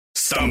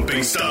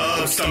Stumping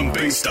Stubbs,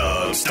 Stumping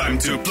Stubbs. Time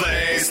to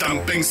play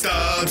Stumping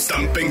Stubbs,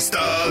 Stumping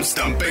Stubbs,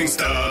 Stumping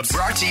Stubbs.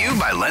 Brought to you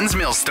by Lens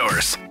Mill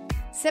Stores.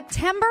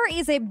 September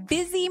is a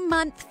busy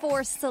month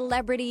for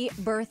celebrity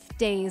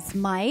birthdays,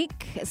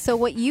 Mike. So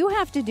what you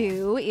have to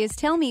do is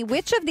tell me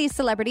which of these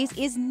celebrities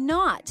is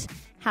not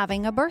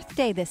having a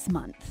birthday this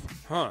month.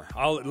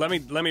 Let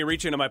me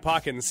reach into my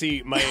pocket and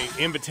see my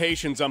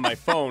invitations on my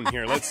phone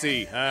here. Let's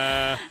see. All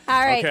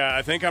right. Okay,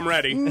 I think I'm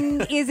ready.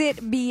 Is it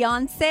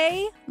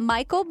Beyonce,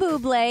 Michael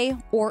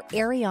Bublé, or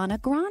Ariana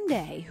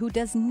Grande, who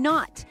does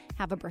not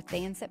have a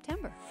birthday in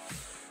September?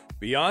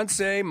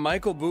 Beyonce,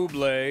 Michael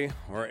Bublé,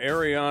 or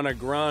Ariana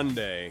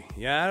Grande.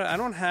 Yeah, I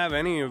don't have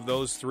any of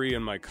those three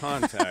in my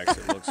contacts,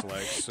 it looks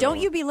like. So. Don't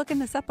you be looking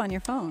this up on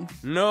your phone.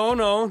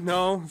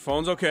 No.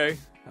 Phone's okay.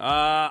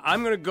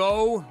 I'm going to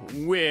go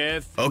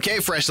with... Okay,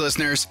 Fresh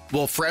listeners.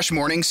 Will Fresh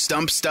Morning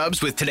stump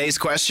Stubbs with today's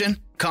question?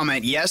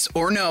 Comment yes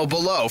or no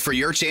below for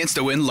your chance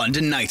to win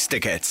London Knights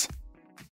tickets.